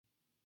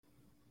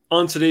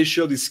On today's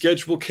show, the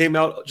schedule came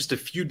out just a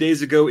few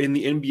days ago in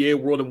the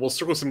NBA world, and we'll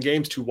circle some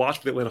games to watch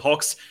for the Atlanta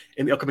Hawks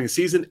in the upcoming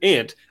season.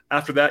 And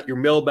after that, your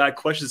mailbag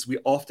questions we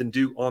often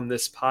do on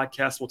this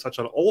podcast. We'll touch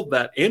on all of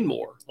that and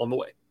more on the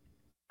way.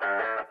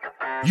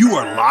 You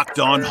are Locked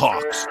On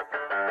Hawks,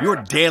 your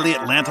daily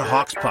Atlanta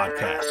Hawks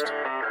podcast.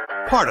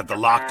 Part of the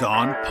Locked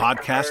On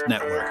Podcast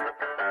Network.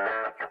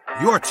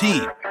 Your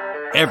team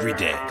every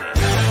day.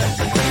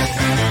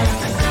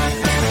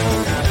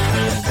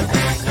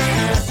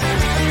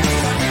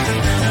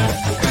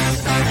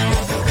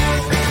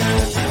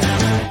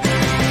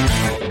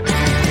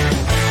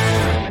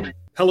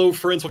 Hello,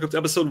 friends. Welcome to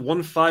episode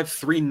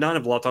 1539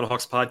 of the Locked On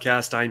Hawks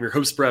podcast. I am your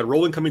host, Brad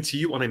Rowland, coming to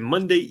you on a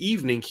Monday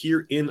evening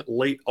here in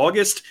late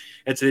August.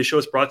 And today's show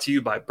is brought to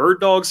you by Bird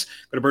Dogs.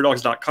 Go to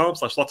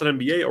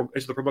birddogs.com/LockedOnNBA or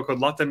enter the promo code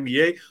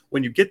LockedOnNBA.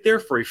 When you get there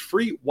for a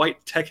free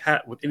white tech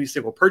hat with any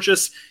single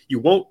purchase, you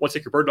won't want to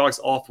take your Bird Dogs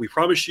off. We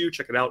promise you.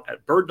 Check it out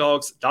at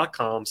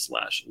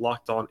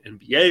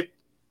birddogs.com/LockedOnNBA.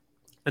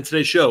 And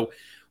today's show, we'll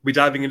be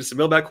diving into some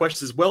mailbag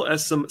questions as well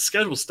as some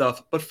schedule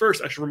stuff. But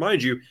first, I should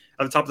remind you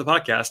at the top of the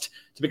podcast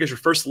to make us your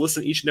first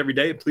listen each and every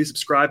day. Please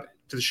subscribe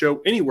to the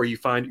show anywhere you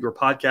find your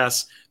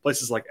podcasts,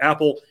 places like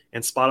Apple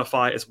and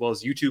Spotify, as well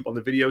as YouTube on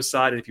the video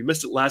side. And if you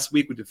missed it last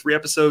week, we did 3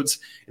 episodes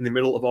in the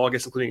middle of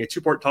August, including a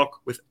 2-part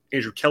talk with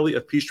Andrew Kelly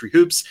of Peachtree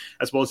Hoops,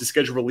 as well as the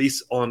scheduled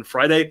release on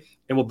Friday.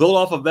 And we'll build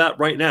off of that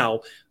right now.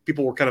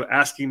 People were kind of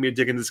asking me to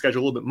dig into the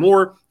schedule a little bit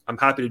more. I'm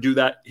happy to do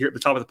that here at the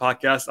top of the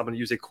podcast. I'm going to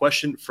use a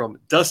question from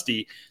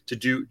Dusty to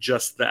do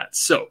just that.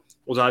 So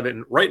we'll dive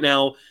in right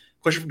now.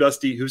 Question from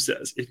Dusty, who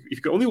says, if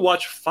you could only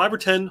watch 5 or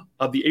 10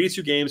 of the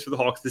 82 games for the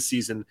Hawks this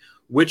season,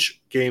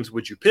 which games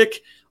would you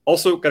pick?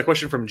 Also, got a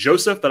question from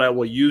Joseph that I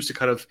will use to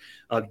kind of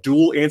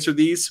dual answer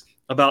these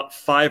about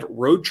 5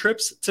 road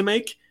trips to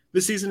make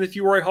this season if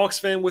you are a Hawks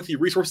fan with the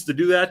resources to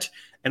do that.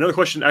 Another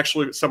question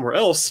actually somewhere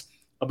else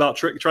about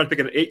trying to pick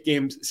an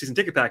 8-game season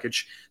ticket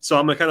package. So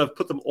I'm going to kind of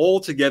put them all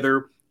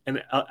together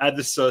and add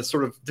this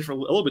sort of a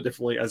little bit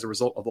differently as a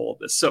result of all of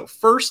this. So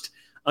first,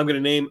 I'm going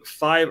to name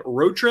 5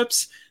 road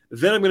trips.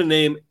 Then I'm going to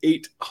name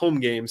 8 home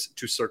games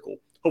to circle.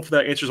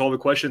 Hopefully that answers all the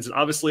questions. And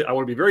obviously, I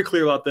want to be very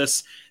clear about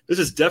this. This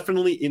is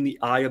definitely in the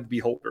eye of the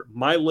beholder.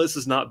 My list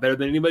is not better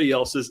than anybody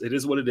else's. It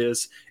is what it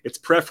is. It's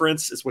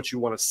preference. It's what you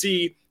want to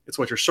see. It's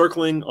what you're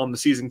circling on the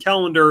season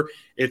calendar.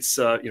 It's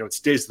it's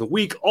days of the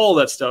week. All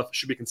that stuff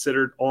should be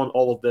considered on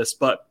all of this.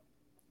 But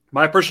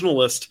my personal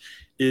list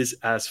is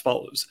as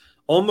follows.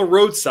 On the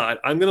road side,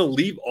 I'm going to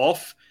leave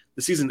off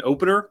the season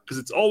opener because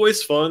it's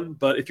always fun.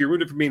 But if you're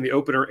rooted for being the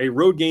opener, a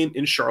road game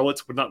in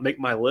Charlotte would not make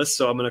my list.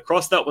 So I'm going to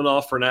cross that one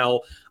off for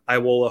now. I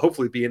will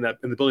hopefully be in the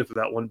building for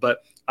that one, but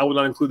I will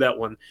not include that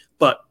one.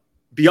 But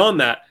beyond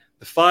that,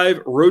 the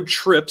 5 road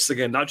trips,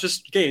 again, not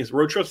just games,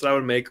 road trips that I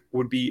would make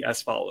would be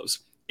as follows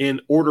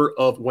in order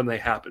of when they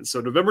happen.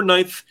 So November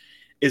 9th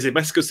is a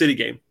Mexico City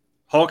game.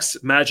 Hawks,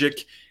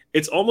 Magic.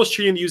 It's almost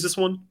cheating to use this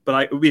one,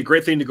 but it would be a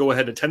great thing to go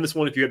ahead and attend this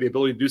one if you have the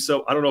ability to do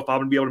so. I don't know if I'm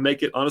going to be able to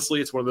make it.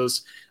 Honestly, it's one of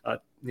those,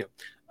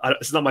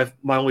 it's not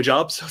my only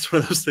job. So it's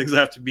one of those things I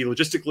have to be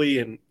logistically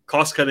and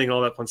cost cutting and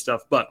all that fun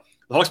stuff. But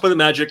the Hawks play the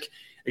Magic.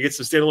 It gets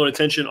some standalone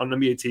attention on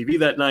NBA TV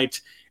that night.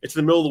 It's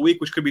in the middle of the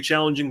week, which could be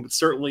challenging, but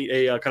certainly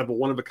a kind of a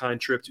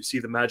one-of-a-kind trip to see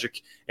the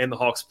Magic and the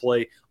Hawks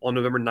play on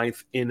November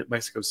 9th in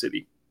Mexico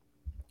City.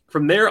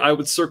 From there, I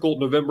would circle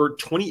November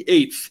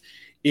 28th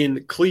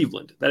in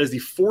Cleveland. That is the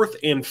 4th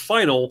and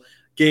final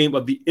game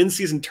of the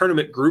in-season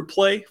tournament group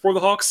play for the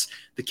Hawks.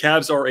 The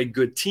Cavs are a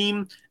good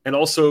team, and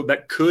also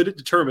that could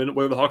determine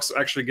whether the Hawks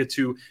actually get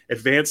to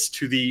advance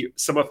to the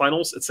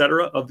semifinals,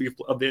 etc., of the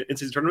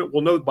in-season tournament.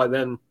 We'll know by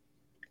then.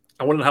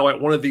 I wanted how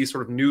one of these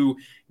sort of new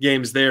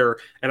games there,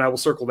 and I will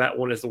circle that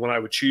one as the one I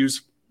would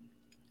choose.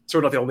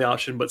 Sort of not the only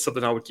option, but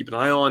something I would keep an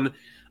eye on.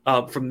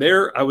 From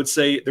there, I would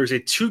say there's a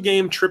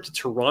 2-game trip to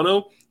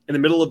Toronto in the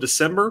middle of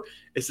December.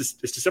 It's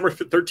December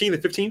 13th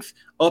and 15th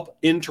up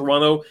in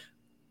Toronto.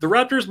 The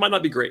Raptors might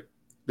not be great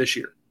this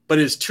year, but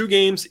it is 2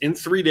 games in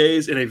 3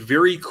 days in a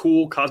very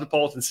cool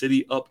cosmopolitan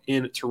city up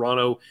in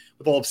Toronto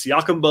with all of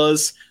Siakam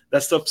buzz.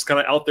 That stuff's kind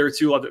of out there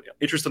too. A lot of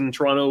interest in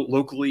Toronto,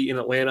 locally in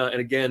Atlanta,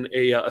 and again,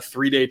 a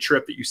 3-day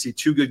trip that you see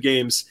 2 good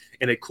games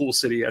in a cool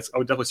city. I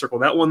would definitely circle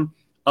that one.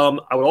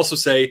 I would also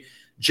say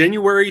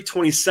January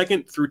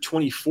 22nd through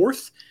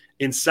 24th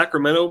in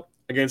Sacramento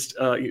against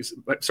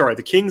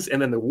the Kings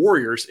and then the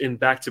Warriors in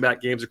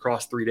back-to-back games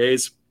across 3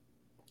 days.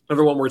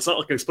 Another one where it's not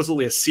like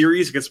explicitly a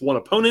series against one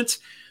opponent,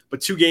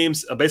 but 2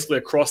 games basically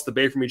across the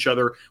bay from each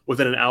other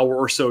within an hour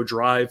or so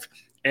drive.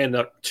 And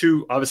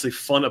 2 obviously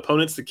fun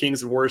opponents. The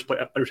Kings and Warriors play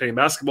entertaining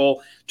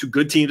basketball. 2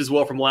 good teams as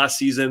well from last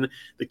season.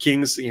 The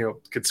Kings,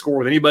 could score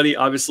with anybody,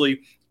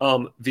 obviously.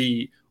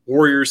 The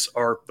Warriors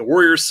are the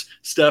Warriors.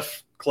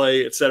 Steph,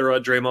 Clay, etc.,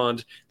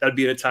 Draymond. That'd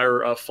be an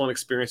entire fun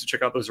experience to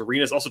check out those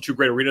arenas. Also 2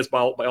 great arenas by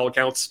all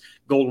accounts.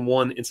 Golden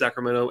One in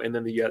Sacramento and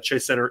then the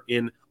Chase Center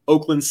in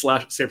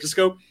Oakland/San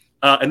Francisco.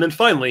 And then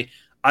finally,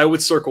 I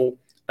would circle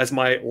as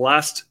my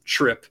last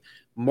trip,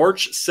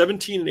 March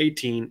 17 and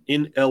 18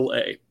 in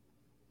LA.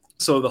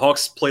 So the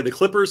Hawks play the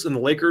Clippers and the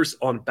Lakers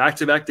on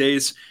back-to-back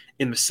days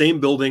in the same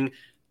building.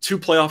 two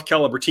playoff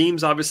caliber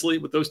teams, obviously,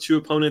 with those two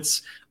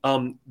opponents.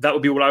 That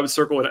would be what I would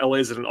circle, and LA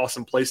is an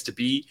awesome place to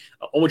be.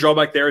 Only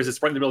drawback there is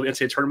it's right in the middle of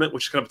the NCAA tournament,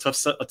 which is kind of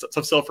a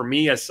tough sell for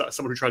me as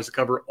someone who tries to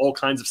cover all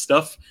kinds of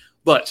stuff.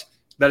 But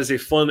that is a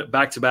fun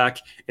back-to-back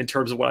in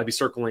terms of what I'd be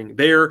circling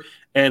there.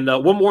 And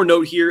one more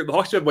note here. The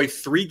Hawks do have a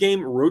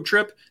 3-game road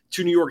trip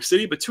to New York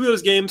City, but 2 of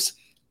those games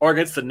are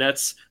against the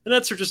Nets. The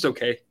Nets are just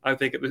okay, I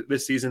think,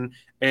 this season.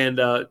 And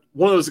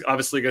one of those,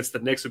 obviously, against the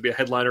Knicks would be a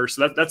headliner.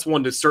 So that's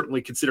one to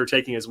certainly consider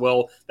taking as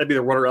well. That'd be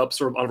the runner-up,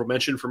 sort of honorable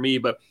mention for me.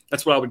 But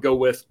that's what I would go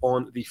with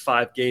on the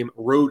 5-game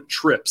road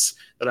trips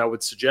that I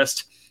would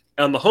suggest.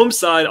 On the home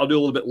side, I'll do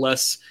a little bit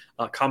less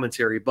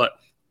commentary. But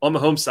on the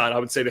home side, I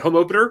would say the home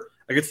opener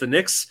against the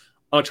Knicks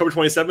on October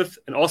 27th,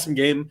 an awesome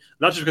game,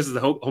 not just because of the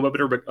home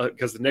opener, but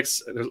because the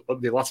Knicks,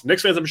 there'll be lots of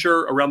Knicks fans, I'm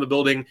sure, around the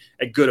building,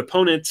 a good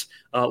opponent,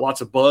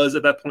 lots of buzz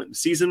at that point in the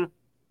season.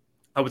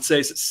 I would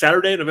say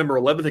Saturday, November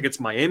 11th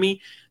against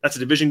Miami. That's a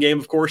division game,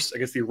 of course,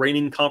 against the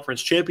reigning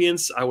conference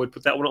champions. I would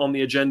put that one on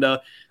the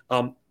agenda.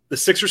 The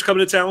Sixers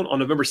coming to town on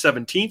November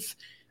 17th.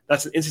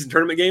 That's an in-season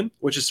tournament game,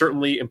 which is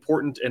certainly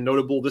important and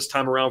notable this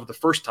time around for the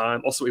first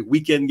time. Also a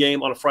weekend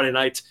game on a Friday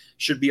night.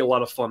 Should be a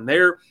lot of fun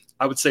there.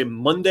 I would say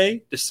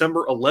Monday,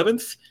 December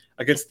 11th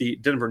against the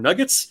Denver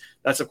Nuggets.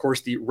 That's, of course,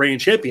 the reigning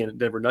champion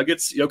Denver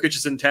Nuggets. Jokic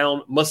is in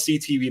town. Must-see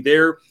TV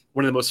there.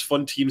 One of the most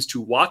fun teams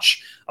to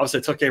watch. I would say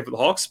a tough game for the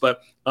Hawks,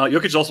 but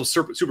Jokic is also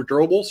super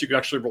durable, so you can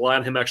actually rely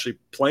on him actually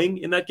playing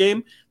in that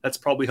game. That's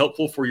probably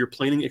helpful for your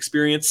planning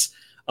experience.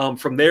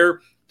 From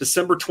there,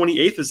 December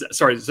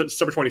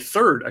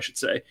 23rd, I should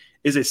say,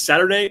 is a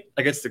Saturday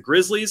against the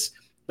Grizzlies.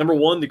 Number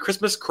one, the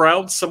Christmas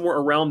crowds somewhere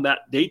around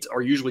that date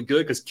are usually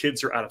good because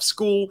kids are out of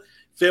school.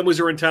 Families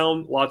are in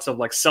town, lots of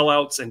like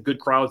sellouts and good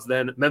crowds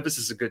then. Memphis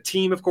is a good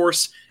team, of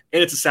course,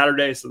 and it's a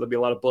Saturday, so there'll be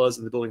a lot of buzz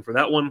in the building for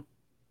that one.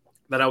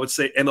 Then I would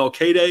say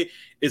MLK Day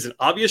is an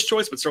obvious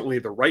choice, but certainly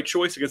the right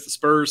choice against the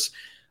Spurs.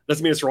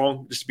 Doesn't mean it's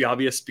wrong, just to be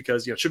obvious,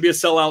 because it should be a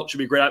sellout, should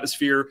be a great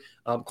atmosphere,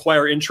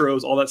 choir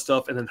intros, all that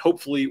stuff, and then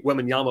hopefully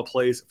Wembanyama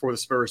plays for the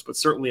Spurs, but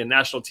certainly a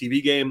national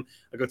TV game,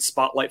 a good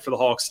spotlight for the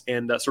Hawks,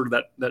 and sort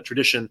of that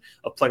tradition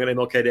of playing on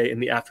MLK Day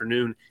in the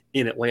afternoon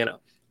in Atlanta.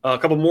 A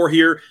couple more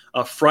here.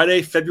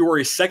 Friday,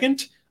 February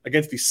 2nd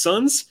against the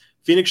Suns.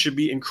 Phoenix should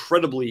be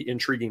incredibly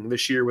intriguing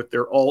this year with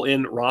their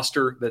all-in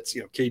roster. That's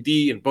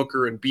KD and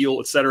Booker and Beal,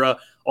 etc.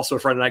 Also a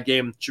Friday night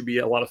game. Should be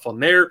a lot of fun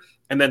there.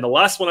 And then the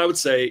last one I would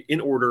say in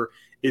order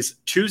is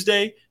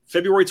Tuesday,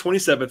 February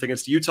 27th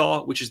against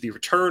Utah, which is the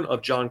return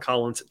of John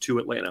Collins to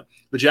Atlanta.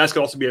 The Jazz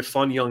could also be a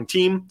fun young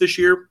team this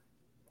year,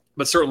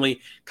 but certainly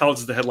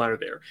Collins is the headliner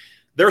there.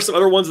 There are some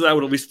other ones that I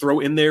would at least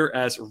throw in there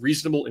as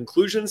reasonable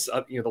inclusions.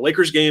 The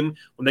Lakers game,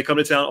 when they come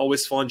to town,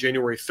 always fun,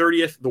 January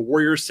 30th. The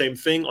Warriors, same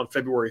thing on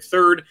February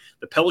 3rd.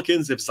 The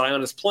Pelicans, if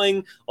Zion is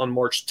playing, on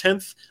March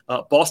 10th.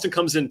 Boston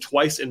comes in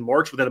twice in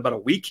March within about a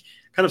week.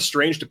 Kind of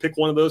strange to pick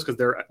one of those because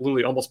they're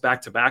literally almost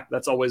back-to-back.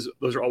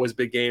 Those are always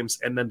big games.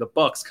 And then the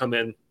Bucks come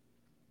in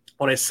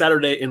on a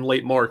Saturday in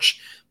late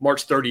March,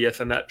 March 30th,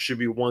 and that should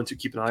be one to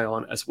keep an eye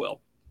on as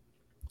well.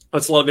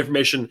 That's a lot of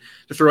information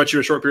to throw at you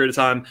in a short period of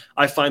time.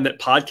 I find that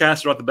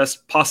podcasts are not the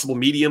best possible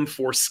medium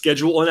for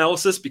schedule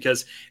analysis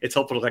because it's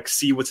helpful to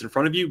see what's in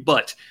front of you.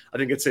 But I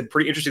think it's a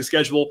pretty interesting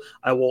schedule.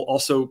 I will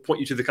also point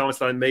you to the comments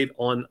that I made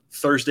on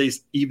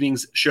Thursday's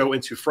evening's show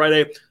into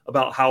Friday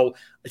about how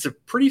it's a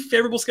pretty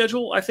favorable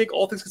schedule. I think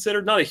all things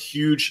considered, not a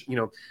huge,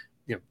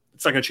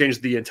 it's not going to change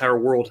the entire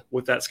world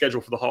with that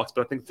schedule for the Hawks,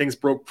 but I think things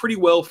broke pretty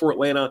well for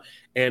Atlanta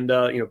and,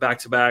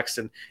 back-to-backs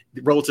and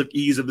the relative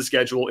ease of the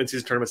schedule,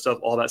 in-season tournament stuff,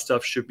 all that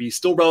stuff should be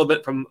still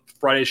relevant from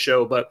Friday's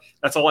show, but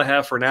that's all I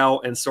have for now.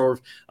 And sort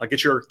of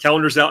get your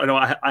calendars out. I know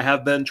I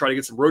have been trying to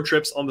get some road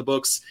trips on the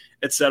books,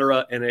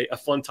 etc., and a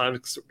fun time,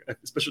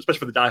 especially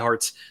for the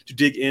diehards, to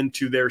dig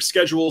into their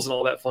schedules and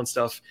all that fun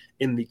stuff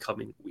in the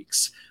coming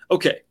weeks.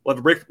 Okay, we'll have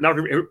a break now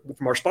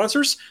from our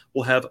sponsors.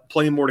 We'll have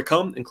plenty more to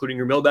come, including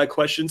your mailbag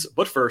questions.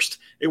 But first,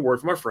 a word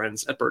from our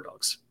friends at Bird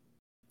Dogs.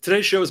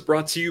 Today's show is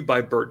brought to you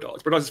by Bird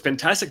Dogs. Bird Dogs is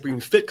fantastic, bringing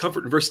fit,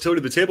 comfort, and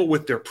versatility to the table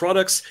with their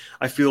products.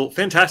 I feel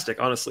fantastic,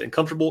 honestly, and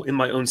comfortable in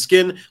my own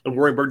skin when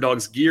wearing Bird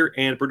Dogs gear.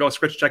 And Bird Dogs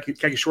stretch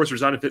khaki shorts are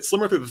designed to fit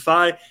slimmer through the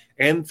thigh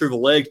and through the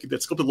leg. Get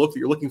that sculpted look that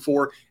you're looking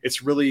for.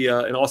 It's really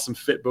an awesome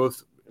fit,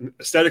 both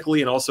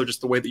aesthetically and also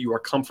just the way that you are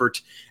comfort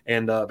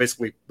and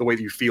basically the way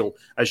that you feel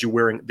as you're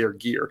wearing their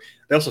gear.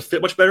 They also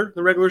fit much better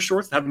than regular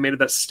shorts. They haven't made it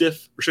that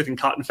stiff, restricting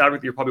cotton fabric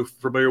that you're probably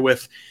familiar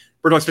with.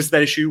 Bird Dogs fixes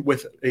that issue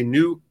with a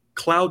new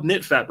cloud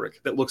knit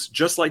fabric that looks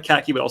just like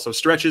khaki but also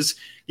stretches,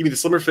 give you the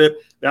slimmer fit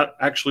that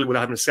actually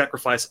without having to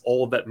sacrifice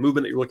all of that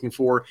movement that you're looking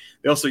for.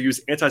 They also use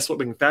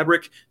anti-slipping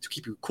fabric to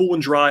keep you cool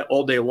and dry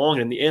all day long.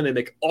 And in the end, they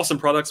make awesome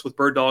products with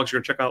Bird Dogs. You're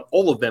going to check out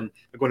all of them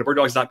by going to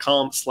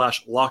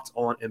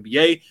birddogs.com/lockedonnba.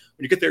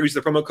 When you get there, use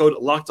the promo code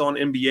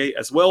LOCKEDONNBA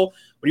as well.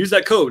 When you use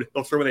that code,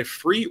 they'll throw in a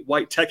free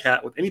white tech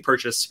hat with any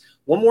purchase.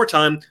 One more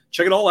time,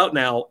 check it all out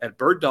now at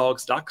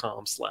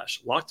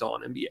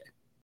birddogs.com/lockedonnba.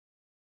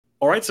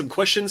 All right, some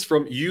questions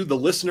from you, the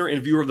listener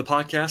and viewer of the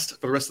podcast,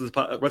 for the rest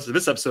of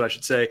this episode, I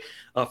should say.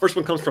 First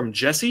one comes from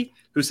Jesse,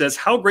 who says,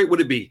 how great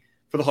would it be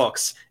for the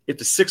Hawks if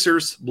the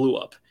Sixers blew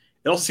up.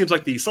 It also seems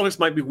like the Celtics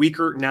might be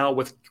weaker now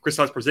with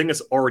Kristaps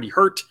Porzingis already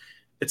hurt,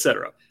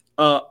 etc.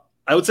 I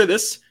would say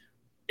this: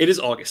 it is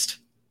August,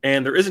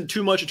 and there isn't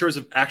too much in terms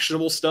of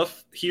actionable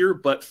stuff here.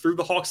 But through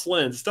the Hawks'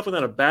 lens, it's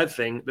definitely not a bad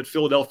thing that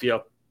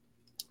Philadelphia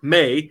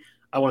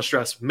I want to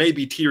stress, may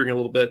be teetering a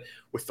little bit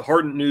with the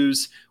Harden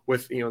news,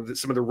 with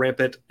some of the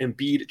rampant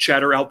Embiid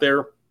chatter out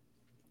there.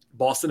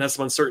 Boston has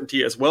some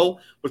uncertainty as well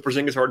with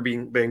Porzingis Harden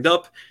being banged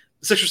up.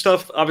 The Sixers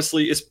stuff,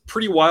 obviously, is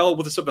pretty wild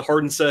with the stuff that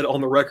Harden said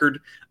on the record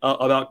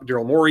about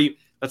Daryl Morey.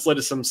 That's led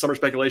to some summer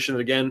speculation that,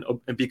 again,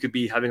 Embiid could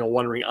be having a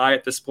wandering eye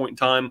at this point in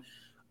time.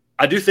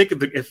 I do think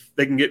if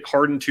they can get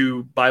Harden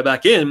to buy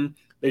back in,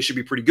 they should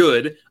be pretty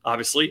good,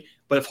 obviously.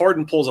 But if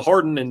Harden pulls a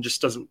Harden and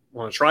just doesn't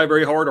want to try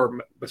very hard or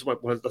doesn't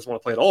want to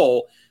play at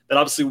all, that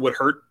obviously would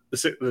hurt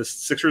the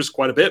Sixers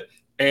quite a bit.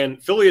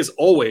 And Philly is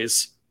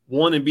always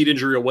one Embiid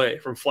injury away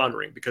from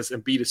floundering because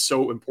Embiid is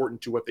so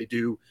important to what they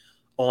do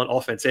on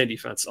offense and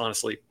defense,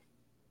 honestly.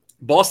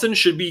 Boston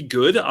should be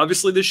good,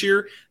 obviously, this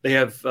year. They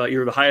have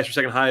either the highest or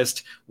second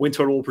highest win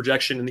total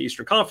projection in the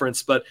Eastern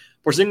Conference, but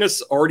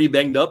Porzingis already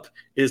banged up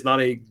is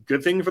not a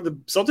good thing for the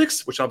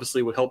Celtics, which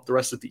obviously would help the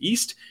rest of the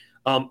East.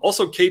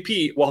 Also,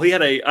 KP, while he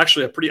had I've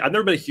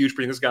never been a huge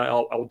Porzingis guy,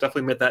 I will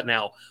definitely admit that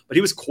now, but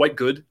he was quite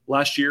good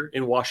last year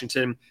in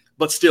Washington.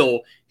 But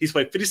still, he's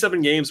played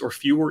 57 games or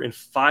fewer in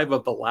 5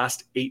 of the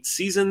last 8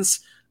 seasons.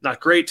 Not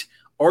great.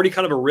 Already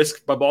kind of a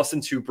risk by Boston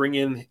to bring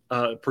in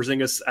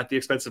Porzingis at the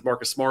expense of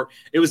Marcus Smart.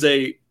 It was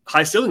a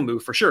high ceiling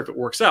move for sure if it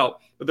works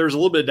out, but there's a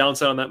little bit of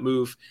downside on that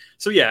move.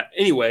 So yeah,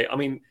 anyway, I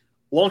mean,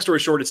 long story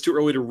short, it's too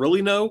early to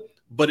really know,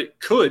 but it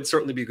could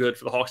certainly be good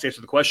for the Hawks to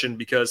answer the question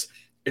because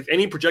if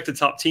any projected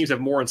top teams have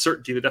more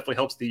uncertainty, that definitely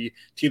helps the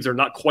teams that are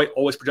not quite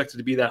always projected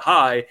to be that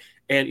high.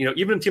 And,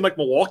 even a team like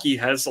Milwaukee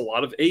has a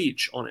lot of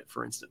age on it,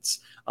 for instance.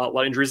 A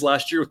lot of injuries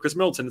last year with Chris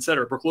Middleton, et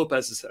cetera. Brook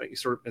Lopez is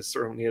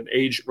certainly an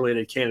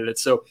age-related candidate.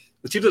 So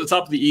the teams at the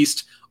top of the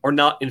East are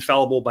not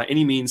infallible by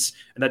any means,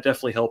 and that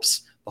definitely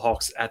helps the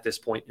Hawks at this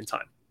point in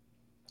time.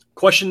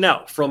 Question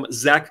now from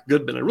Zach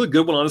Goodman. A really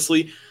good one,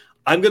 honestly.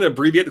 I'm going to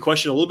abbreviate the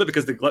question a little bit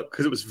because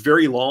it was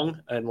very long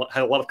and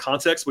had a lot of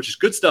context, which is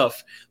good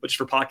stuff. But just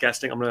for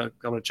podcasting, I'm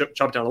going to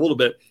chop it down a little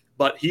bit.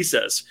 But he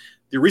says,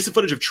 the recent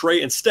footage of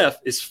Trae and Steph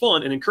is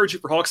fun and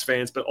encouraging for Hawks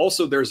fans, but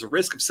also there's a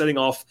risk of setting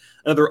off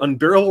another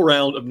unbearable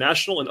round of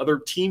national and other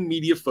team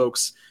media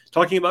folks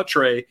talking about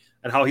Trae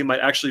and how he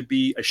might actually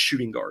be a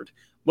shooting guard.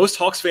 Most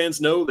Hawks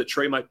fans know that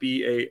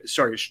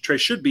Trae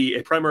should be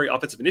a primary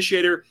offensive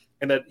initiator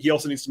and that he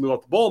also needs to move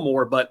off the ball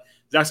more. But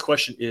Zach's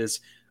question is,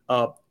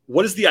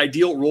 what is the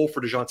ideal role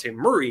for DeJounte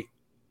Murray,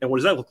 and what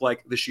does that look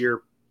like this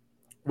year?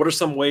 What are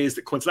some ways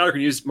that Quinn Snyder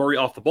can use Murray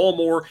off the ball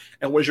more,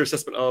 and what is your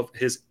assessment of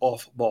his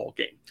off-ball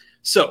game?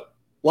 So,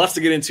 lots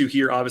to get into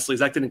here, obviously.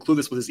 Zach didn't include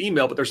this with his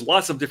email, but there's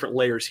lots of different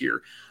layers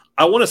here.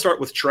 I want to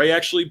start with Trae,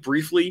 actually,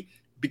 briefly,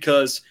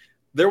 because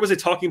there was a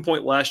talking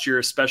point last year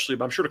especially,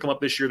 but I'm sure to come up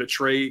this year, that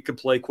Trae could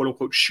play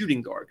quote-unquote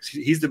shooting guard.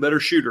 He's the better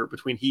shooter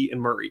between he and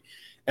Murray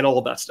and all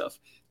of that stuff.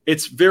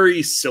 It's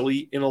very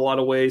silly in a lot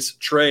of ways.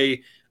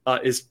 Trae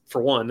is,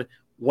 for one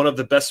of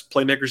the best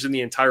playmakers in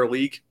the entire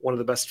league, one of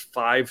the best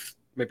 5,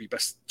 maybe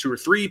best 2 or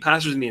 3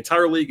 passers in the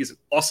entire league. He's an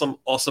awesome,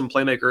 awesome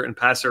playmaker and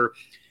passer.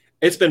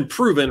 It's been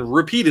proven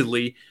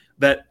repeatedly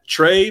that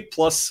Trae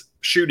plus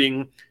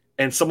shooting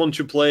and someone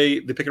to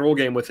play the pick and roll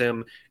game with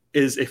him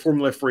is a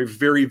formula for a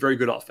very, very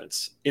good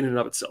offense in and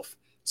of itself.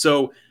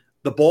 So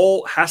the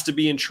ball has to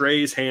be in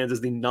Trae's hands as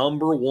the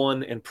number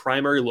one and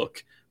primary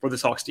look for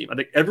this Hawks team. I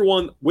think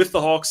everyone with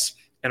the Hawks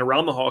and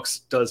around the Hawks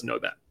does know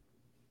that.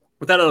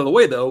 With that out of the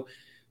way, though,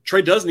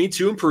 Trae does need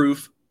to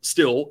improve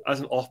still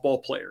as an off-ball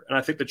player. And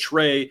I think that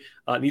Trae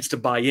needs to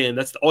buy in.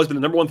 That's always been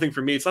the number one thing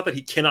for me. It's not that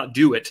he cannot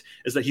do it,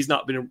 is that he's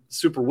not been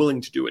super willing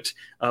to do it,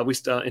 at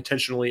least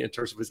intentionally in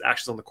terms of his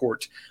actions on the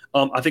court.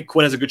 I think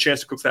Quinn has a good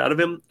chance to coax that out of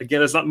him.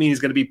 Again, it does not mean he's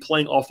going to be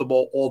playing off the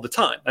ball all the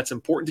time. That's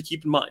important to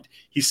keep in mind.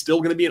 He's still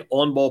going to be an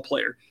on-ball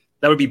player.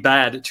 That would be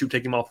bad to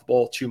take him off the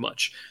ball too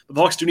much. But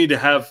the Hawks do need to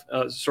have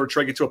sort of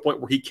Trae get to a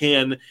point where he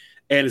can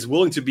and is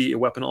willing to be a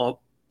weapon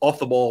off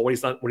the ball when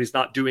he's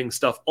not doing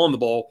stuff on the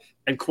ball.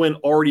 And Quinn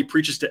already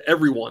preaches to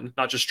everyone,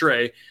 not just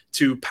Trae,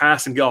 to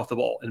pass and get off the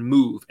ball and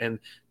move. And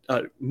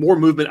more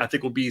movement, I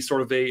think, will be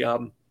sort of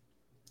a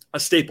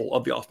staple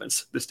of the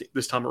offense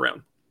this time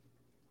around.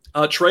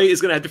 Trae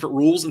is going to have different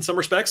rules in some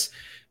respects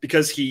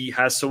because he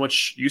has so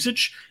much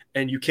usage,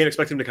 and you can't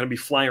expect him to kind of be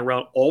flying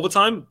around all the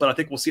time. But I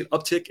think we'll see an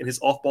uptick in his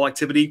off-ball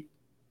activity.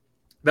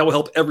 That will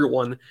help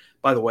everyone,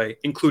 by the way,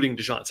 including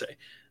DeJounte.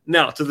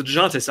 Now, to the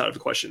DeJounte side of the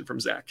question from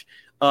Zach.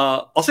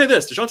 I'll say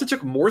this. DeJounte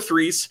took more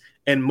threes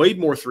and made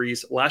more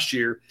threes last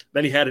year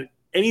than he had in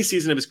any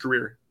season of his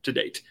career to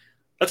date.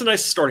 That's a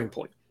nice starting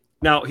point.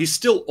 Now, he's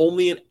still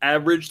only an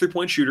average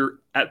three-point shooter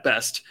at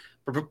best,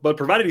 but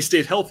provided he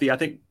stays healthy, I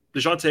think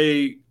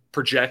DeJounte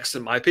projects,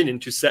 in my opinion,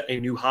 to set a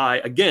new high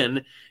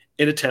again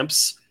in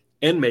attempts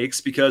and makes,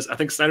 because I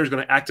think Snyder's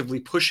going to actively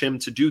push him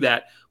to do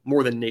that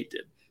more than Nate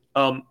did.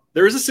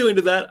 There is a ceiling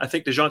to that. I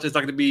think DeJounte is not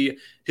going to be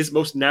his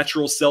most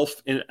natural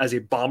self as a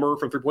bomber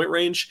from three-point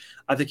range.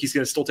 I think he's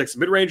going to still take some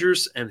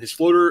mid-rangers and his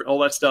floater and all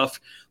that stuff.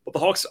 But the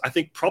Hawks, I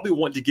think, probably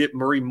want to get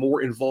Murray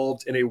more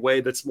involved in a way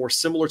that's more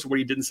similar to what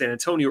he did in San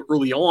Antonio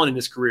early on in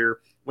his career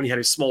when he had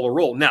a smaller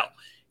role. Now,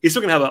 he's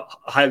still going to have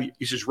a high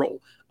usage role,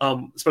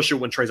 especially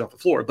when Trae's off the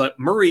floor. But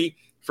Murray,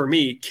 for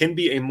me, can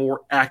be a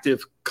more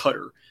active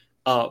cutter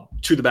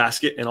to the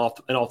basket and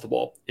off the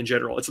ball in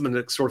general. It's something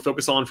to sort of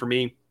focus on for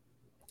me.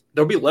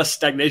 There'll be less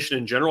stagnation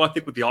in general, I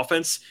think, with the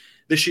offense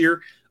this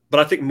year. But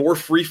I think more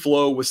free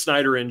flow with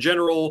Snyder in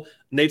general.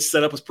 Nate's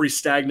setup was pretty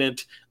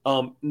stagnant.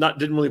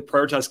 Didn't really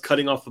prioritize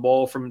cutting off the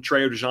ball from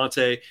Trae or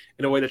DeJounte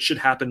in a way that should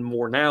happen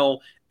more now.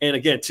 And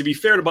again, to be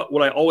fair about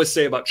what I always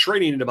say about Trae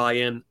needing to buy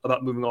in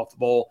about moving off the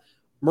ball,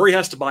 Murray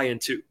has to buy in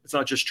too. It's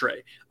not just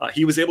Trae.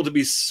 He was able to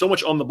be so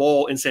much on the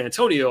ball in San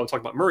Antonio, I'm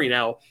talking about Murray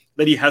now,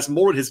 that he has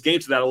molded his game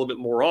to that a little bit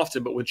more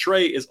often. But when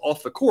Trae is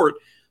off the court,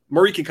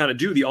 Murray can kind of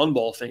do the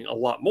on-ball thing a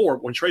lot more.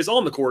 When Trae's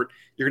on the court,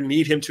 you're going to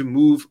need him to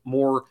move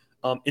more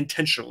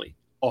intentionally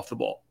off the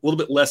ball, a little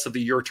bit less of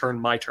the your turn,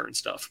 my turn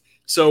stuff.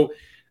 So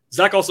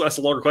Zach also asked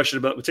a longer question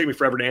about, it would take me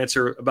forever to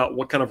answer, about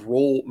what kind of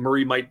role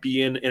Murray might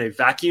be in a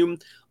vacuum,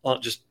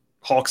 just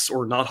Hawks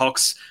or not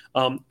Hawks.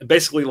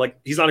 Basically, like,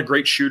 he's not a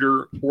great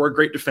shooter or a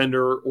great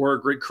defender or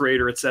a great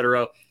creator,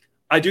 etc.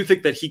 I do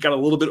think that he got a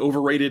little bit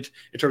overrated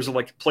in terms of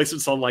like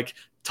placements on like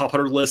top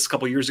 100 lists a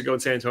couple years ago in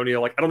San Antonio.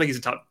 Like, I don't think he's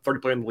a top 30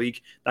 player in the league,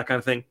 that kind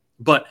of thing.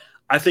 But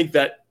I think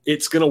that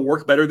it's going to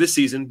work better this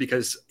season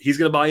because he's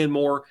going to buy in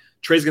more.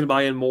 Trae's going to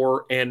buy in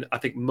more. And I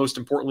think most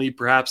importantly,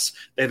 perhaps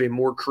they have a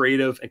more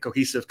creative and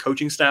cohesive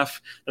coaching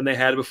staff than they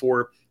had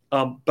before.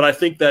 But I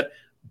think that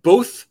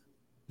both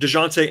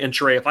DeJounte and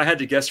Trae, if I had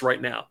to guess right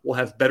now, will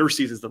have better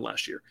seasons than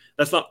last year.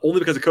 That's not only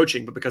because of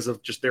coaching, but because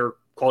of just their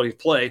quality of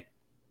play.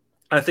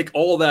 I think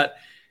all of that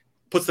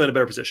puts them in a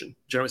better position,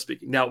 generally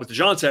speaking. Now, with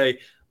DeJounte,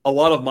 a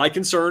lot of my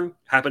concern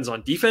happens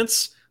on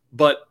defense,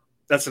 but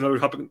that's another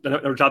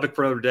topic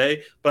for another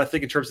day. But I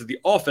think in terms of the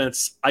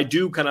offense, I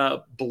do kind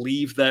of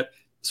believe that.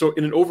 So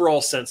in an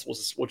overall sense,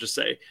 we'll just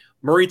say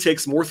Murray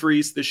takes more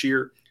threes this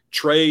year.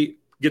 Trae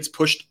gets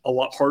pushed a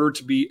lot harder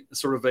to be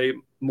sort of a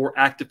more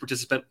active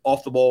participant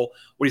off the ball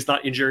when he's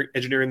not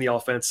engineering the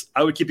offense.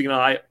 I would keep an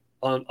eye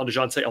on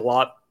DeJounte a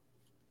lot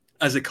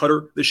as a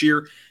cutter this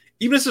year.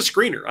 Even as a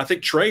screener, I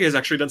think Trae has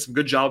actually done some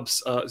good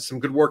jobs, some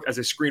good work as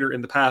a screener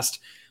in the past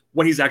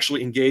when he's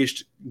actually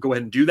engaged. Go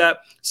ahead and do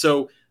that.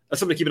 So that's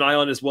something to keep an eye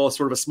on as well,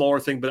 sort of a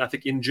smaller thing. But I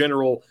think in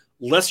general,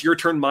 less your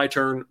turn, my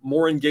turn,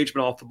 more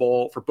engagement off the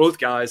ball for both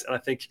guys. And I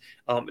think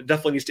it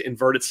definitely needs to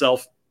invert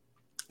itself,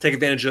 take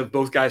advantage of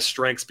both guys'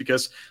 strengths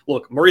because,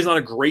 look, Murray's not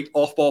a great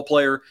off-ball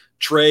player.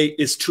 Trae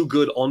is too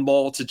good on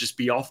ball to just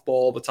be off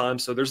ball all the time.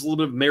 So there's a little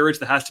bit of marriage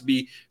that has to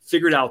be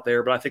figured out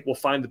there. But I think we'll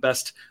find the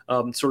best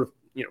sort of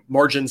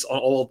margins on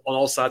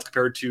all sides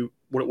compared to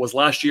what it was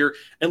last year.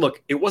 And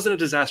look, it wasn't a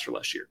disaster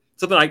last year.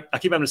 Something I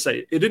keep having to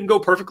say. It didn't go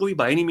perfectly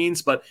by any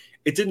means, but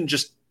it didn't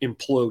just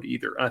implode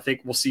either. And I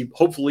think we'll see,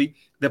 hopefully,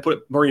 they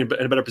put Murray in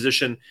a better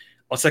position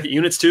on second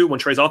units too. When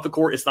Trae's off the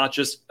court, it's not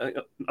just, I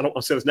don't want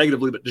to say this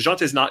negatively, but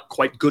DeJounte is not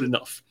quite good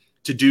enough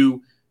to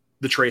do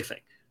the Trae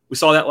thing. We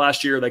saw that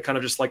last year. They kind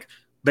of just like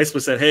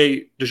basically said,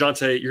 hey,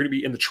 DeJounte, you're going to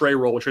be in the Trae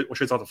role when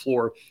Trae's off the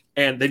floor.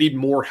 And they need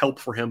more help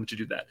for him to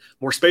do that.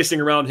 More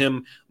spacing around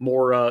him,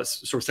 more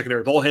sort of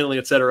secondary ball handling,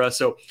 et cetera.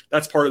 So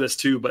that's part of this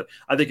too. But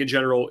I think in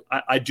general,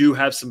 I do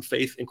have some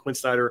faith in Quinn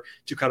Snyder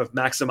to kind of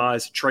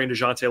maximize Trae and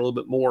DeJounte a little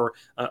bit more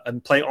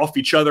and playing off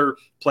each other,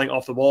 playing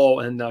off the ball,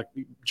 and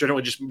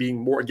generally just being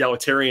more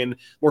egalitarian,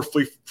 more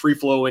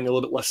free-flowing, a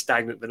little bit less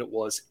stagnant than it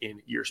was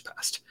in years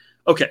past.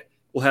 Okay.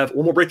 We'll have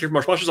one more break here from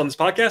our sponsors on this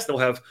podcast. Then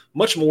we'll have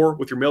much more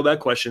with your mailbag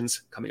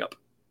questions coming up.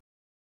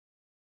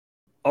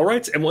 All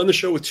right, and we'll end the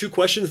show with two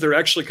questions. They're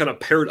actually kind of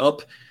paired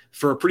up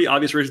for a pretty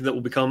obvious reason that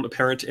will become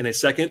apparent in a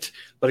second.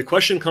 But a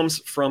question comes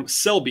from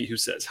Selby, who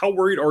says, how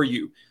worried are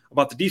you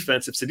about the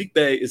defense if Saddiq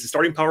Bey is the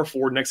starting power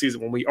forward next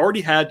season when we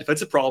already had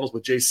defensive problems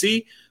with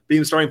JC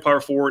being the starting power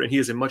forward and he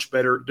is a much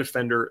better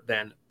defender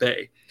than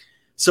Bey?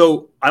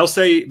 So I'll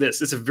say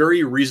this. It's a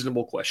very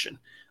reasonable question.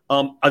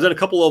 I've done a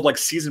couple of like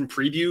season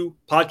preview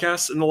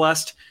podcasts in the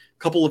last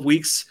couple of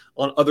weeks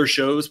on other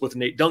shows with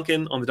Nate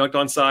Duncan on the Dunked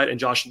On side and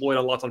Josh Lloyd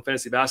on Locked On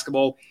Fantasy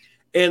Basketball.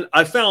 And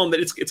I found that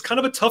it's kind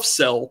of a tough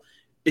sell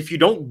if you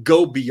don't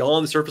go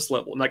beyond the surface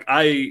level. And like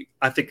I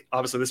think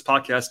obviously this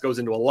podcast goes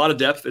into a lot of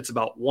depth. It's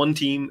about one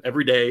team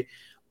every day.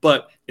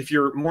 But if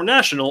you're more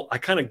national, I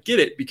kind of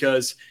get it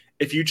because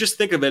if you just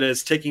think of it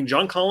as taking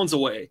John Collins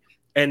away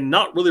and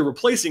not really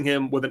replacing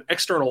him with an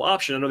external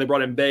option. I know they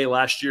brought in Bey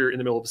last year in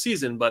the middle of the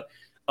season, but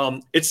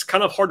it's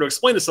kind of hard to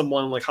explain to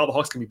someone like how the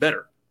Hawks can be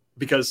better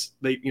because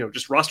they,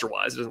 just roster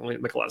wise, it doesn't really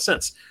make a lot of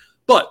sense.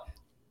 But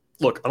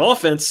look, on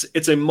offense,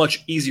 it's a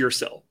much easier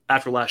sell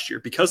after last year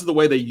because of the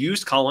way they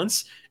used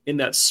Collins in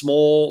that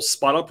small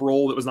spot up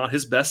role that was not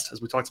his best,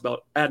 as we talked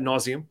about ad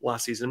nauseum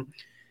last season.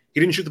 He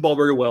didn't shoot the ball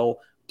very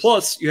well.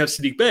 Plus, you have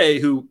Saddiq Bey,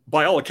 who,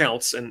 by all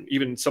accounts, and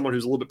even someone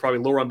who's a little bit probably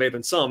lower on Bey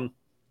than some,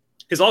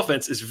 his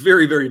offense is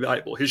very, very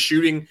valuable. His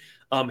shooting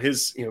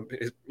His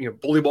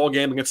bully ball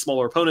game against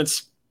smaller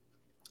opponents.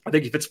 I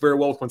think he fits very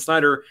well with Quinn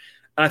Snyder.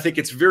 And I think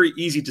it's very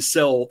easy to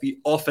sell the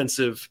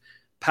offensive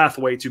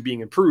pathway to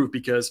being improved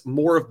because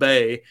more of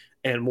Bey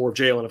and more of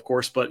Jalen, of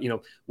course. But,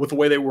 with the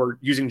way they were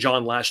using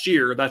John last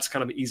year, that's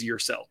kind of an easier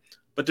sell.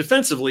 But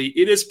defensively,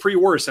 it is pretty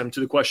worrisome to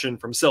the question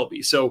from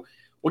Selby. So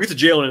we'll get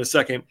to Jalen in a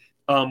second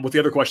with the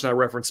other question I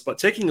referenced. But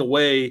taking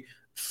away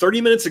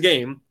 30 minutes a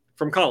game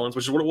from Collins,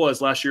 which is what it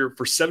was last year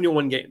for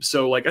 71 games.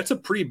 So, that's a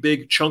pretty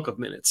big chunk of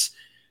minutes.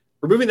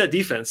 Removing that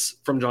defense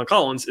from John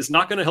Collins is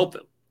not going to help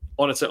them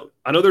on its own.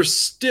 I know there's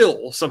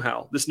still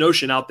somehow this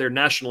notion out there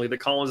nationally that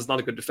Collins is not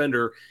a good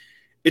defender.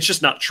 It's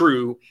just not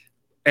true.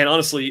 And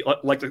honestly,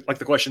 like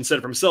the question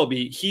said from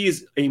Selby,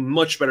 he's a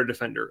much better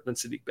defender than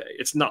Saddiq Bey.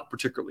 It's not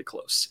particularly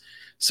close.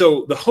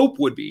 So the hope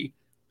would be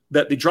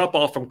that the drop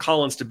off from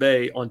Collins to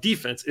Bey on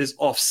defense is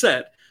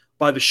offset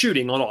by the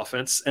shooting on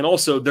offense. And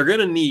also they're going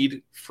to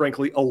need,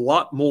 frankly, a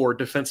lot more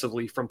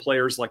defensively from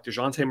players like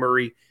DeJounte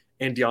Murray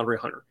and DeAndre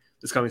Hunter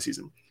this coming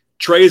season.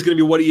 Trey is going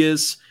to be what he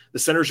is. The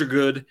centers are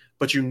good,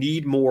 but you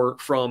need more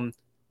from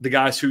the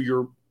guys who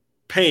you're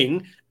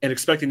paying and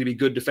expecting to be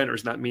good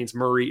defenders. And that means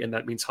Murray and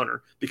that means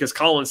Hunter, because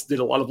Collins did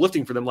a lot of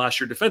lifting for them last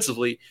year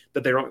defensively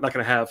that they're not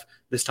going to have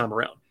this time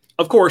around.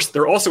 Of course,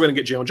 they're also going to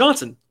get Jalen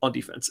Johnson on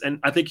defense. And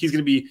I think he's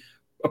going to be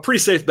a pretty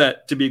safe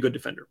bet to be a good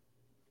defender.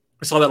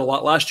 I saw that a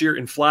lot last year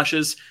in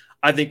flashes.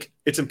 I think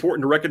it's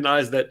important to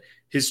recognize that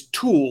his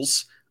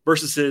tools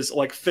versus his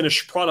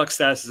finished product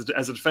status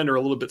as a defender are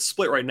a little bit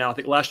split right now. I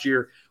think last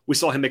year we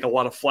saw him make a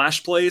lot of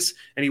flash plays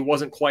and he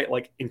wasn't quite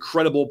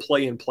incredible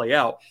play in, play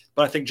out.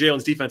 But I think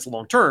Jalen's defense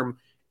long-term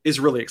is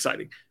really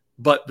exciting.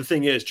 But the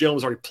thing is, Jalen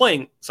was already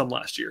playing some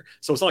last year.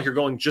 So it's not like you're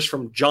going just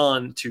from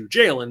John to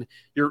Jalen.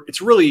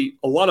 It's really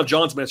a lot of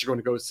John's minutes are going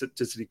to go to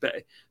Saddiq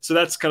Bey. So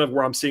that's kind of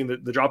where I'm seeing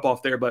the drop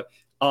off there. But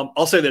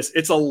I'll say this,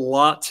 it's a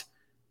lot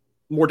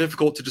more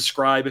difficult to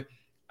describe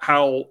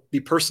how the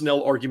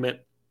personnel argument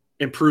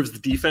improves the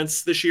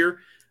defense this year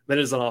than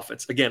it is on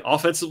offense. Again,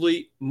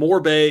 offensively, more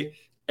Bey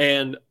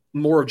and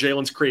more of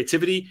Jalen's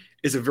creativity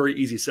is a very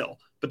easy sell.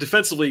 But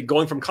defensively,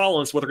 going from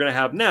Collins, what they're going to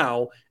have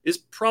now is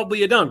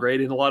probably a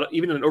downgrade in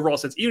even in an overall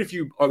sense. Even if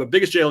you are the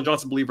biggest Jalen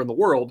Johnson believer in the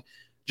world,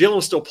 Jalen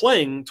was still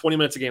playing 20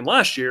 minutes a game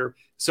last year,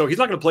 so he's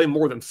not going to play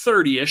more than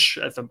 30-ish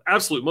at the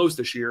absolute most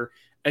this year,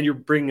 and you're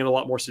bringing in a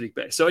lot more Saddiq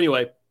Bey. So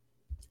anyway,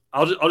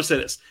 I'll just say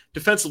this.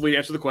 Defensively, to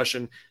answer the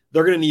question,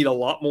 they're going to need a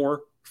lot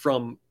more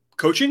from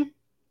coaching.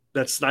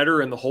 That's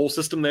Snyder and the whole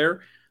system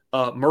there,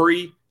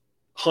 Murray,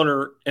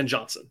 Hunter, and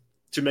Johnson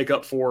to make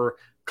up for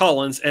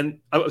Collins. And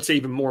I would say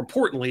even more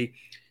importantly,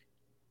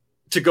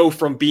 to go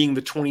from being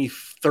the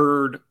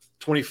 23rd,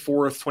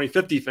 24th,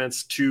 25th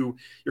defense to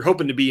you're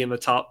hoping to be in the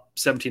top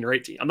 17 or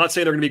 18. I'm not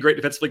saying they're going to be great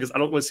defensively because I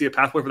don't really see a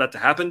pathway for that to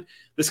happen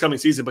this coming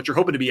season, but you're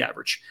hoping to be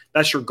average.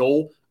 That's your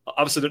goal.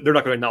 Obviously, they're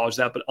not going to acknowledge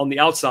that, but on the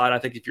outside, I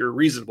think if you're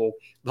reasonable,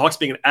 the Hawks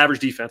being an average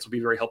defense will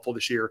be very helpful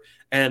this year.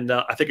 And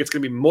I think it's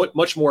going to be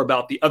much more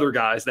about the other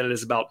guys than it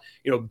is about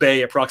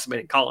Bey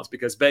approximating Collins,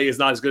 because Bey is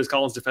not as good as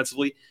Collins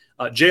defensively.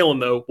 Jalen,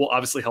 though, will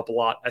obviously help a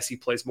lot as he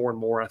plays more and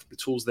more. I think the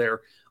tools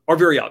there are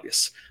very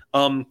obvious.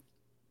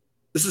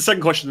 This is the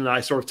second question, and I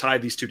sort of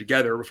tied these two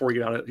together before we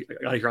get out of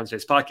here on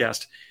today's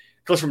podcast.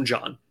 It comes from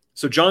John.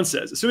 So John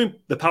says, assuming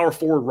the power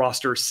forward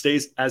roster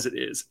stays as it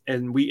is,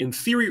 and we in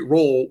theory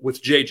roll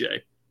with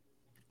JJ,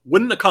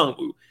 wouldn't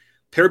Okongwu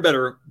pair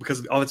better because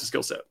of the offensive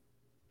skill set?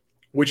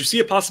 Would you see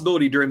a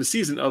possibility during the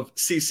season of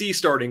CC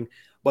starting,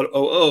 but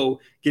OO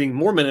getting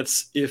more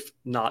minutes if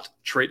not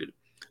traded?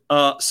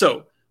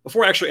 So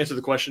before I actually answer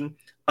the question,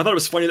 I thought it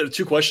was funny that the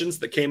two questions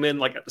that came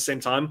in at the same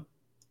time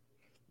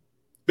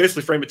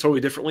basically frame it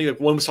totally differently.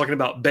 One was talking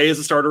about Bey as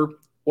a starter, one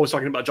was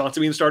talking about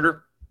Johnson being the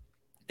starter.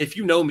 If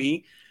you know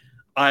me,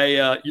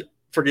 I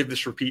forgive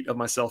this repeat of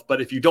myself, but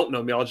if you don't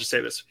know me, I'll just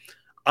say this.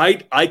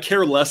 I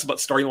care less about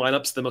starting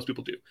lineups than most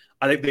people do.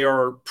 I think they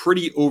are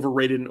pretty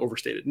overrated and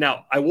overstated.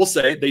 Now, I will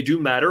say they do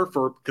matter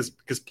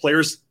because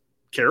players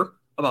care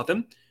about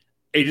them.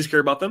 Agents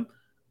care about them.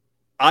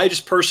 I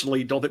just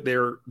personally don't think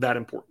they're that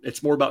important.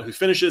 It's more about who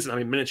finishes and how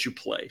many minutes you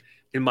play,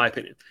 in my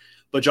opinion.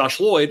 But Josh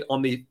Lloyd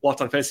on the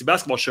Locked On Fantasy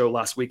Basketball show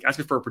last week asked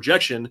me for a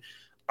projection.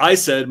 I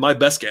said my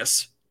best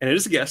guess, and it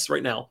is a guess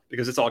right now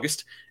because it's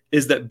August,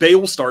 is that Bey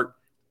will start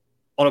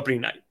on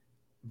opening night.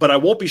 But I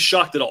won't be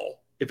shocked at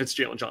all if it's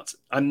Jalen Johnson.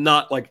 I'm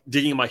not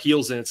digging my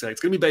heels in and saying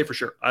it's going to be Bey for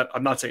sure.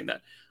 I'm not saying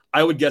that.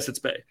 I would guess it's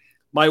Bey.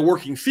 My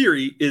working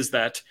theory is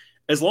that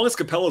as long as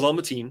Capella's on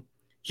the team,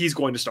 he's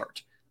going to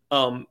start.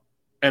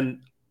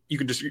 And you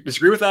can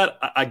disagree with that.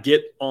 I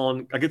get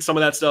some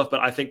of that stuff, but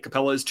I think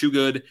Capella is too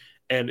good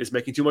and is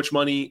making too much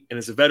money and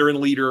is a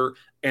veteran leader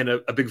and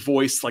a big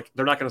voice.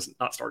 They're not going to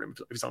not start him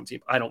if he's on the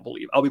team. I don't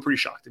believe. I'll be pretty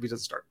shocked if he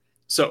doesn't start.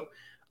 So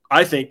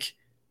I think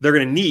they're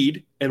going to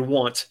need and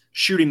want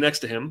shooting next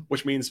to him,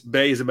 which means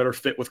Bey is a better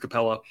fit with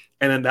Capella.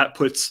 And then that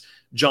puts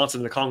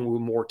Johnson and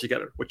Okongwu more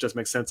together, which does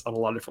make sense on a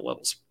lot of different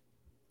levels.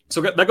 So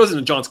that goes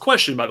into John's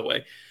question, by the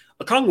way.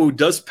 Okongwu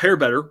does pair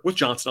better with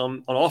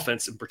Johnson on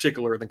offense in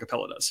particular than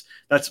Capella does.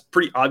 That's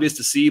pretty obvious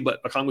to see,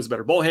 but Okongwu's a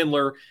better ball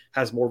handler,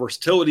 has more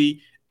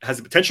versatility, has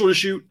the potential to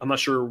shoot. I'm not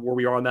sure where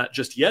we are on that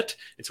just yet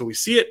until we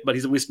see it, but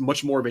he's at least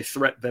much more of a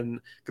threat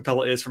than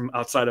Capella is from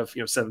outside of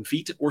 7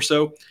 feet or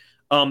so.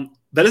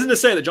 That isn't to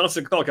say that Johnson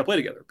and Capella can play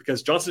together,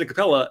 because Johnson and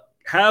Capella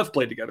have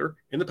played together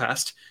in the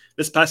past.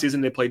 This past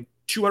season, they played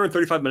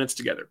 235 minutes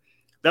together.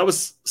 That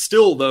was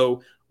still,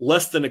 though,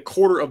 less than a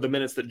quarter of the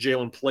minutes that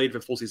Jalen played for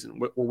the full season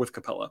were with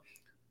Capella.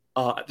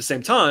 At the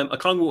same time,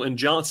 Okongwu and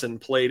Johnson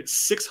played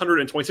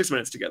 626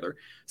 minutes together,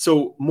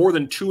 so more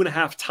than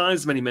 2.5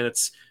 times as many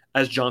minutes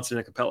as Johnson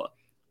and Capella.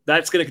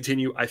 That's going to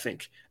continue, I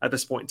think, at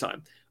this point in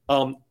time.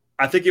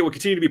 I think it would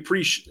continue to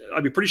be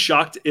I'd be pretty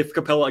shocked if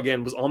Capella,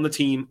 again, was on the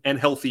team and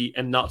healthy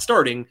and not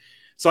starting.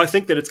 So I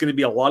think that it's going to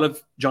be a lot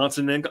of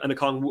Johnson and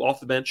Okongwu off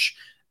the bench.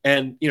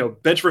 And,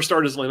 bench for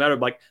start doesn't really matter.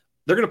 Like,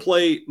 they're going to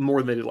play more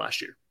than they did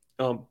last year.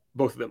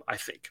 Both of them, I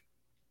think.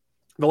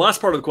 The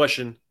last part of the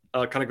question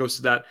kind of goes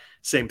to that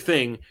same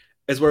thing,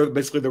 is where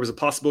basically there was a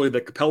possibility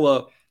that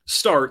Capella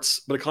starts,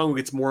 but Okongwu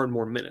gets more and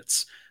more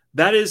minutes.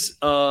 That is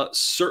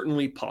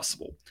certainly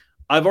possible.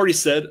 I've already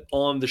said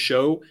on the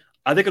show,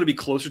 I think it'll be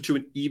closer to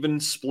an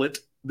even split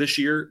this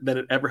year than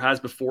it ever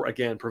has before,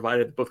 again,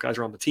 provided both guys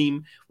are on the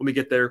team when we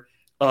get there.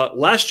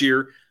 Last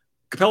year,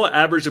 Capella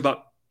averaged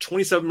about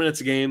 27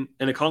 minutes a game,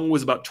 and Okongwu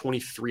was about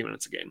 23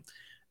 minutes a game.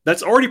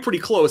 That's already pretty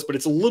close, but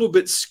it's a little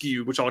bit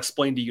skewed, which I'll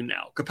explain to you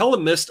now. Capella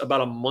missed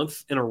about a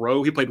month in a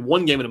row. He played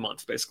one game in a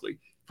month, basically,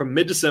 from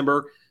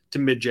mid-December to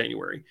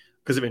mid-January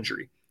because of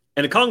injury.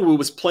 And Okongwu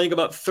was playing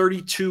about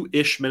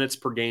 32-ish minutes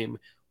per game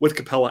with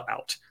Capella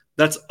out.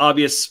 That's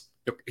obvious.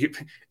 It'd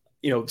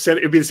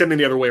be the same thing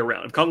the other way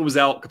around. If Okongwu was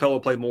out, Capella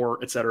would play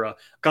more, etc.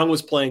 Okongwu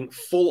was playing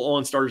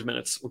full-on starters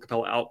minutes with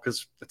Capella out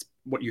because that's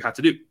what you have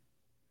to do.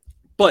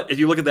 But if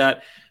you look at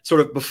that,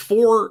 sort of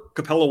before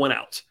Capella went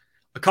out,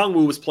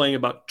 Okongwu was playing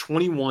about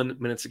 21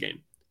 minutes a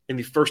game in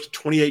the first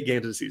 28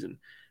 games of the season.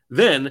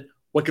 Then,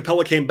 when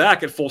Capella came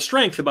back at full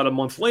strength about a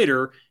month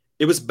later,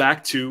 it was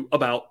back to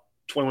about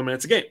 21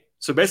 minutes a game.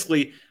 So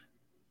basically,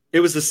 it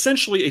was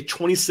essentially a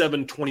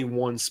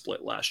 27-21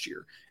 split last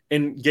year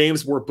in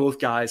games where both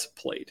guys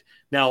played.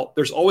 Now,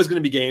 there's always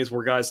going to be games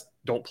where guys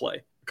don't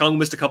play. Okongwu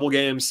missed a couple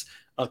games.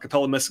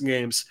 Capella missed some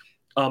games.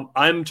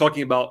 I'm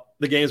talking about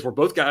the games where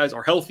both guys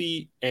are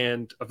healthy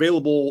and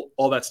available,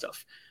 all that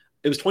stuff.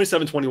 It was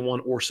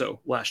 27-21 or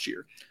so last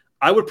year.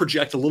 I would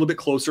project a little bit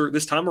closer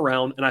this time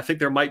around, and I think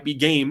there might be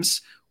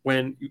games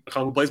when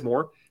Okongwu plays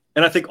more.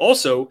 And I think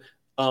also,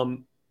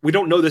 we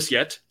don't know this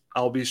yet.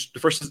 I'll be the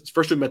first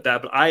to admit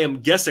that, but I am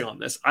guessing on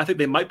this. I think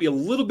they might be a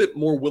little bit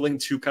more willing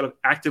to kind of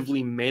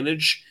actively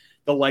manage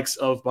the likes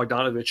of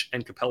Bogdanovic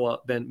and Capella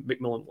than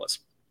McMillan was.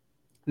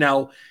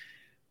 Now,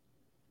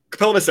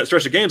 Capella missed that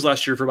stretch of games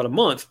last year for about a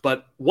month,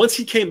 but once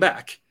he came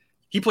back,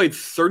 he played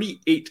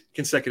 38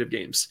 consecutive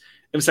games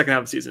in the second half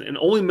of the season and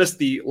only missed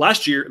the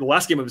last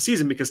game of the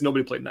season because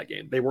nobody played in that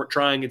game. They weren't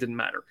trying. It didn't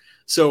matter.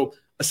 So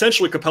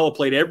essentially Capella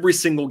played every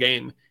single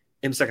game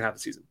in the second half of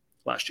the season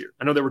last year.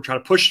 I know they were trying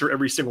to push for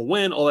every single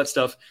win, all that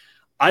stuff.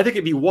 I think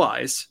it'd be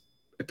wise,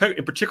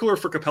 in particular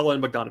for Capella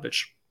and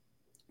Bogdanovic,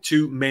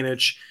 to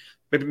manage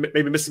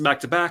maybe missing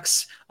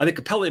back-to-backs. I think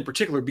Capella in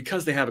particular,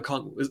 because they have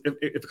Okongwu.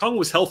 If Okongwu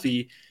was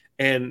healthy,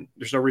 and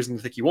there's no reason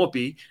to think he won't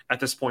be at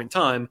this point in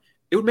time,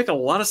 it would make a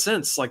lot of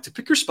sense, like, to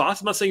pick your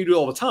spots. I'm not saying you do it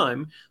all the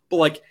time, but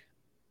like,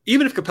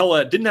 even if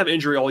Capella didn't have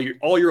injury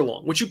all year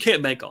long, which you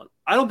can't bank on,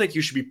 I don't think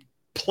you should be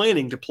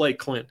planning to play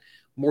Clint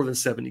more than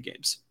 70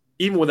 games,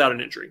 even without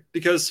an injury,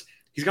 because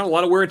he's got a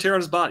lot of wear and tear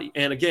on his body.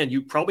 And again,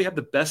 you probably have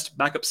the best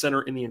backup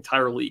center in the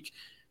entire league.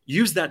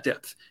 Use that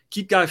depth.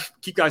 Keep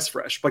guys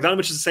fresh.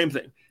 Bogdanovic is the same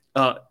thing.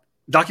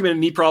 Documented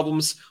knee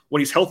problems.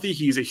 When he's healthy,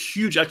 he's a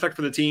huge X factor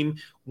for the team.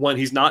 When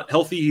he's not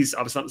healthy, he's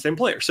obviously not the same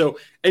player. So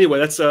anyway,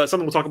 that's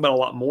something we'll talk about a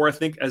lot more, I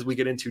think, as we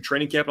get into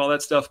training camp and all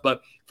that stuff.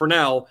 But for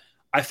now,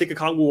 I think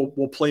Okongwu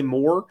will play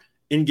more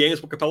in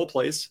games where Capella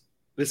plays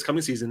this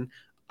coming season.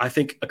 I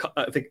think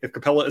if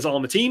Capella is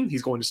on the team,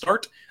 he's going to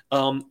start.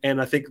 And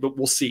I think that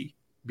we'll see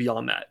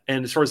beyond that.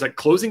 And as far as like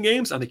closing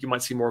games, I think you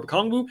might see more of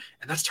Okongwu,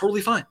 and that's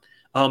totally fine.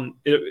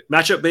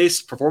 Matchup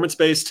based, performance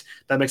based,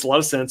 that makes a lot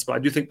of sense. But I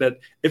do think that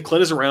if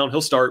Clint is around,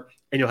 he'll start,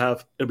 and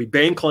it'll be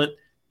Bane Clint,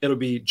 it'll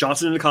be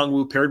Johnson and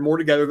Okongwu paired more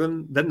together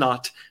than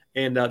not.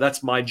 And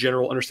that's my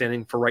general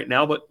understanding for right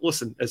now. But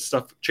listen, as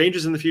stuff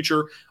changes in the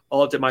future,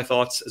 I'll update my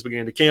thoughts as we get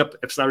into camp.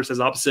 If Snyder says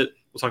opposite,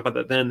 we'll talk about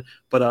that then.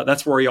 But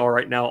that's where we are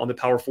right now on the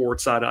power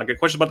forward side. I get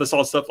questions about this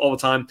all stuff all the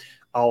time.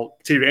 I'll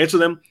continue to answer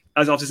them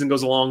as offseason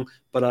goes along.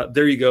 But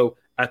there you go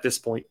at this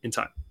point in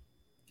time.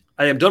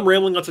 I am done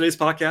rambling on today's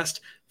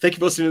podcast. Thank you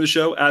for listening to the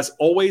show. As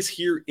always,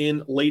 here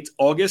in late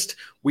August,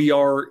 we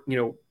are,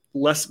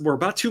 we're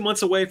about 2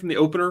 months away from the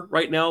opener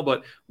right now,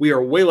 but we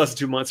are way less than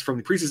 2 months from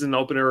the preseason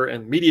opener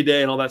and media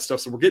day and all that stuff.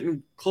 So we're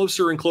getting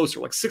closer and closer,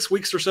 like 6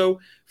 weeks or so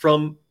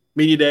from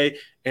media day,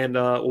 and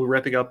we'll be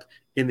wrapping up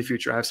in the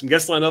future. I have some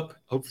guests lined up,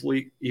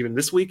 hopefully even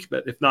this week,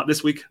 but if not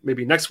this week,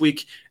 maybe next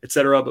week,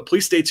 etc. But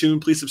please stay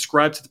tuned. Please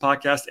subscribe to the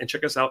podcast and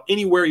check us out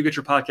anywhere you get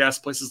your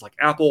podcasts, places like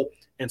Apple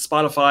and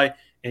Spotify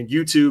and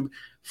YouTube.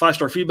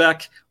 5-star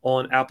feedback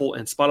on Apple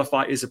and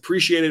Spotify is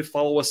appreciated.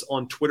 Follow us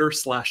on Twitter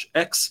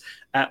 /X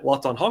at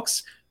Locked On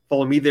Hawks.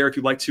 Follow me there if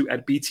you'd like to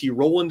at BT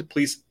Rowland.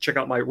 Please check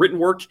out my written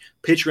work,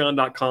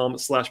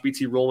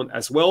 patreon.com/BT Rowland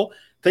as well.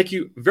 Thank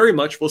you very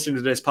much for listening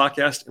to today's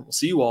podcast, and we'll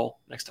see you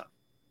all next time.